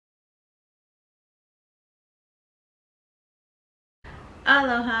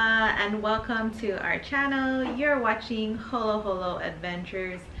Aloha and welcome to our channel. You're watching Holoholo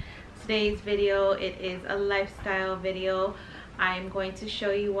Adventures. Today's video, it is a lifestyle video. I'm going to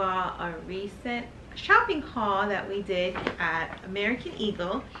show you all a recent shopping haul that we did at American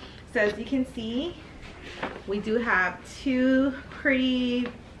Eagle. So as you can see, we do have two pretty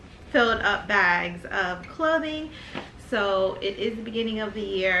filled up bags of clothing. So it is the beginning of the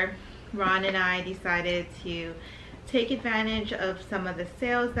year. Ron and I decided to take advantage of some of the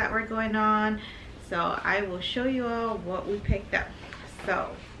sales that were going on. So I will show you all what we picked up. So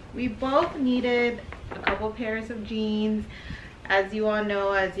we both needed a couple pairs of jeans. As you all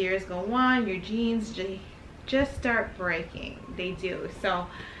know, as years go on, your jeans just start breaking. They do. So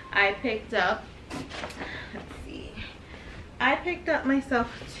I picked up, I picked up myself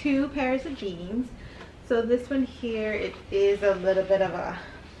two pairs of jeans. So this one here, it is a little bit of a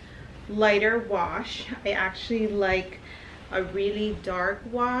lighter wash. I actually like a really dark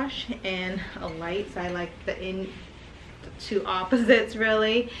wash and a light, so I like the two opposites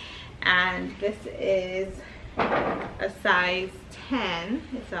really. And this is a size 10,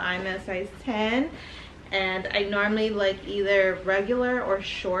 so I'm a size 10, and I normally like either regular or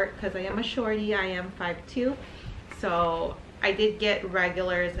short because I am a shorty. I am 5'2", so I did get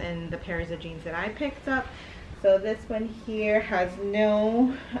regulars in the pairs of jeans that I picked up. So this one here has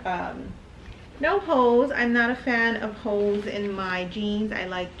no hose. I'm not a fan of hose in my jeans. I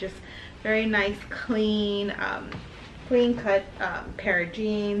like just very nice, clean, clean cut pair of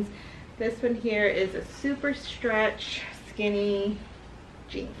jeans. This one here is a super stretch, skinny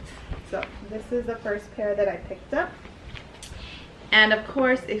jeans. So this is the first pair that I picked up. And of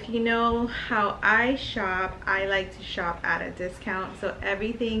course, if you know how I shop, I like to shop at a discount. So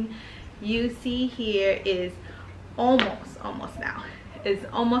everything you see here is almost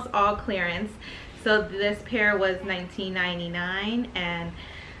all clearance. So this pair was $19.99, and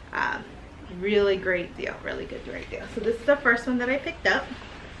really great deal, really good, great deal. So this is the first one that I picked up.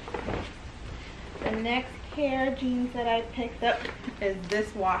 The next pair of jeans that I picked up is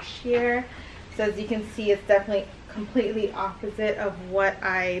this wash here. So as you can see, it's definitely completely opposite of what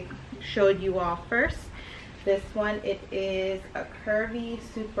I showed you all first. This one, it is a curvy,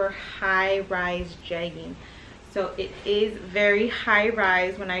 super high rise jegging. So it is very high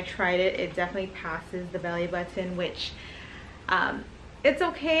rise. When I tried it, it definitely passes the belly button, which it's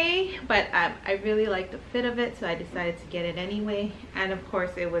okay, but I really like the fit of it, so I decided to get it anyway. And of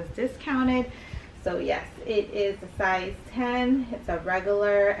course, it was discounted. So yes, it is a size 10. It's a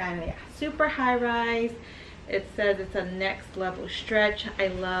regular and yeah, super high rise. It says it's a next level stretch. I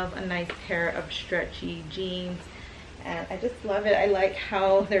love a nice pair of stretchy jeans, and I just love it. I like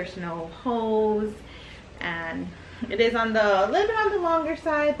how there's no hose, and it is on the little bit on the longer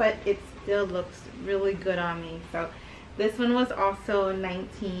side, but it still looks really good on me. So this one was also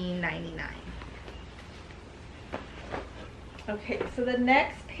 $19.99. Okay, so the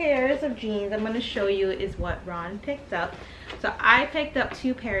next pairs of jeans I'm going to show you is what Ron picked up. So I picked up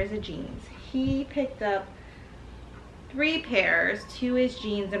two pairs of jeans. He picked up three pairs. Two is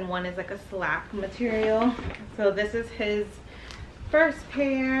jeans and one is like a slack material. So this is his first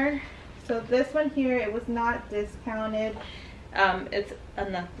pair. So this one here, it was not discounted. It's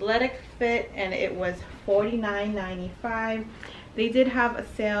an athletic fit and it was $49.95. They did have a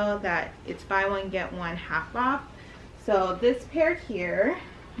sale that it's buy one get one half off. So this pair here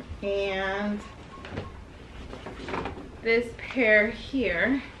and this pair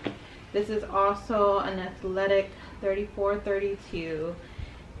here, this is also an athletic 34-32,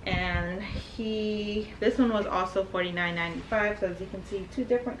 and this one was also $49.95. So as you can see, two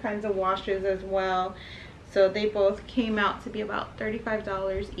different kinds of washes as well. So they both came out to be about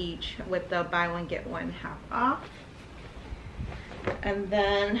 $35 each with the buy one get one half off. And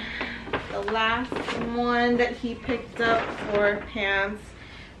then the last one that he picked up for pants,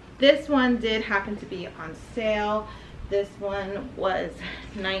 this one did happen to be on sale. This one was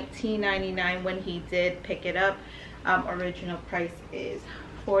 $19.99 when he did pick it up. Original price is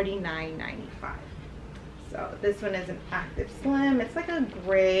 $49.95. So this one is an active slim. It's like a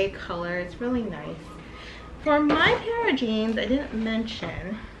gray color. It's really nice. For my pair of jeans, I didn't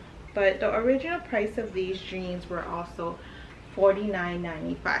mention, but the original price of these jeans were also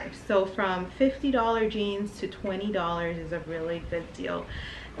 $49.95. So from $50 jeans to $20 is a really good deal.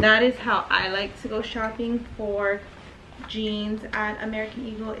 That is how I like to go shopping for jeans at American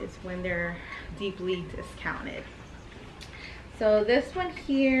Eagle, is when they're deeply discounted. So this one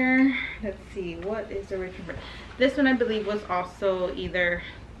here, let's see, what is the original price? This one I believe was also either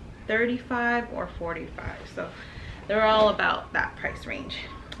 $35 or $45. So they're all about that price range.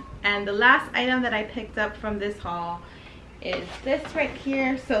 And the last item that I picked up from this haul is this right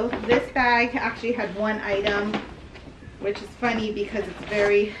here. So this bag actually had one item, which is funny because it's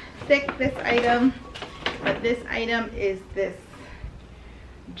very thick, this item. But this item is this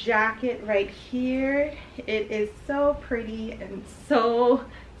jacket right here. It is so pretty and so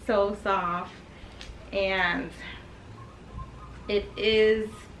soft, and it is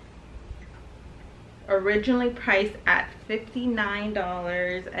originally priced at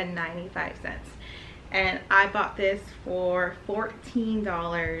 $59.95, and I bought this for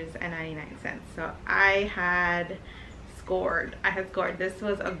 $14.99. so I had scored. This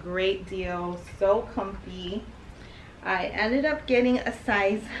was a great deal, so comfy. I ended up getting a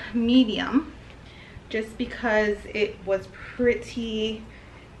size medium just because it was pretty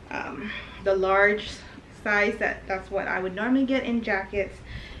the large size, that's what I would normally get in jackets.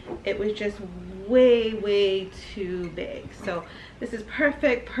 It was just way too big. So this is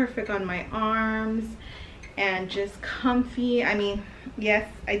perfect on my arms and just comfy. I mean, yes,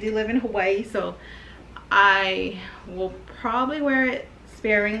 I do live in Hawaii, so I will probably wear it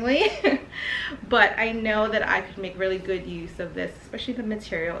sparingly but I know that I could make really good use of this, especially the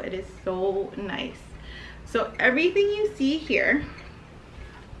material. It is so nice. So everything you see here,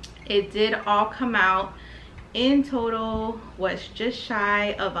 it did all come out in total was just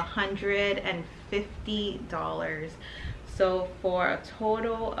shy of $150. So for a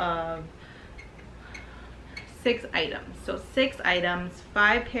total of 6 items. So 6 items,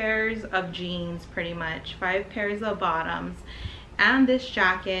 5 pairs of jeans, pretty much 5 pairs of bottoms, and this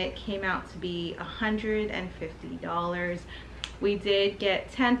jacket came out to be $150. We did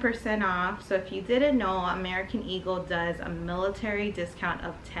get 10% off. So if you didn't know, American Eagle does a military discount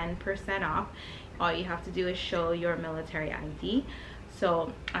of 10% off. All you have to do is show your military ID.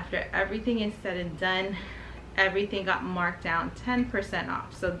 So after everything is said and done, everything got marked down 10%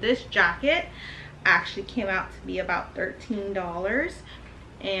 off. So this jacket actually came out to be about $13,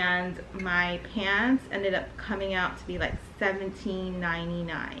 and my pants ended up coming out to be like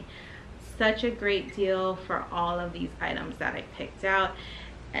 $17.99. Such a great deal for all of these items that I picked out,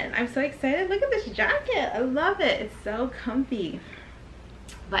 and I'm so excited. Look at this jacket, I love it. It's so comfy.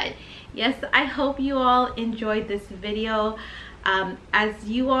 But yes, I hope you all enjoyed this video. As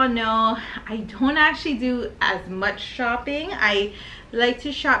you all know, I don't actually do as much shopping. I like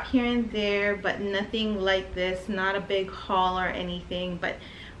to shop here and there, but nothing like this, not a big haul or anything. But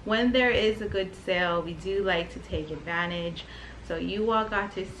when there is a good sale, we do like to take advantage. So you all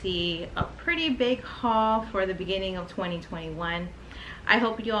got to see a pretty big haul for the beginning of 2021. I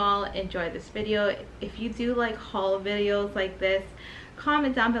hope you all enjoyed this video. If you do like haul videos like this,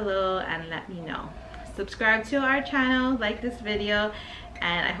 comment down below and let me know. Subscribe to our channel, like this video,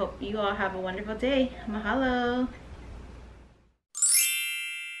 and I hope you all have a wonderful day. Mahalo.